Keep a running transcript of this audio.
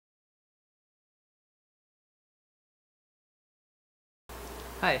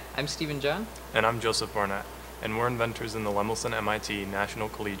Hi, I'm Stephen John. And I'm Joseph Barnett, and we're inventors in the Lemelson-MIT National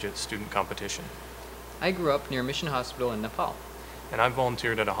Collegiate Student Competition. I grew up near Mission Hospital in Nepal. And I've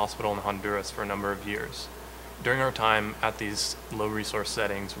volunteered at a hospital in Honduras for a number of years. During our time at these low-resource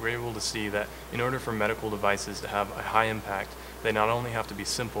settings, we're able to see that in order for medical devices to have a high impact, they not only have to be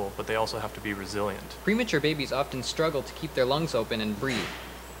simple, but they also have to be resilient. Premature babies often struggle to keep their lungs open and breathe.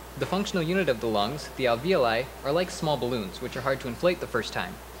 The functional unit of the lungs, the alveoli, are like small balloons, which are hard to inflate the first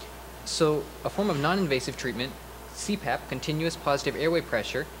time. So, a form of non-invasive treatment, CPAP, continuous positive airway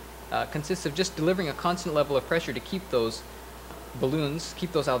pressure, consists of just delivering a constant level of pressure to keep those balloons,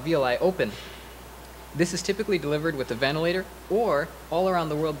 keep those alveoli open. This is typically delivered with a ventilator, or all around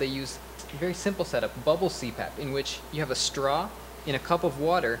the world they use a very simple setup, bubble CPAP, in which you have a straw in a cup of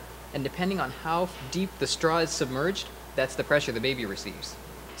water, and depending on how deep the straw is submerged, that's the pressure the baby receives.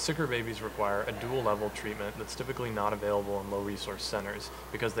 Sicker babies require a dual-level treatment that's typically not available in low-resource centers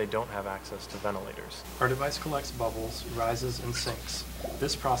because they don't have access to ventilators. Our device collects bubbles, rises, and sinks.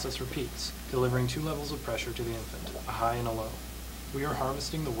 This process repeats, delivering two levels of pressure to the infant, a high and a low. We are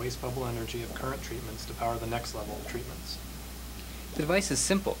harvesting the waste bubble energy of current treatments to power the next level of treatments. The device is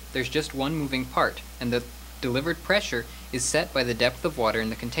simple. There's just one moving part, and the delivered pressure is set by the depth of water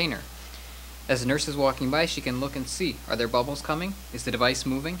in the container. As the nurse is walking by, she can look and see, are there bubbles coming? Is the device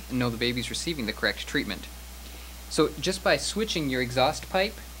moving? And know the baby's receiving the correct treatment. So just by switching your exhaust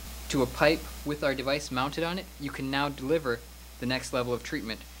pipe to a pipe with our device mounted on it, you can now deliver the next level of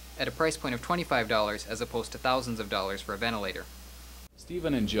treatment at a price point of $25 as opposed to thousands of dollars for a ventilator.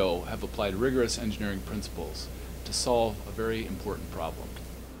 Stephen and Joe have applied rigorous engineering principles to solve a very important problem.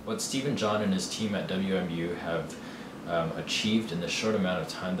 What Stephen John and his team at WMU have achieved in the short amount of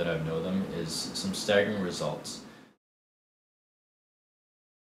time that I've known them is some staggering results.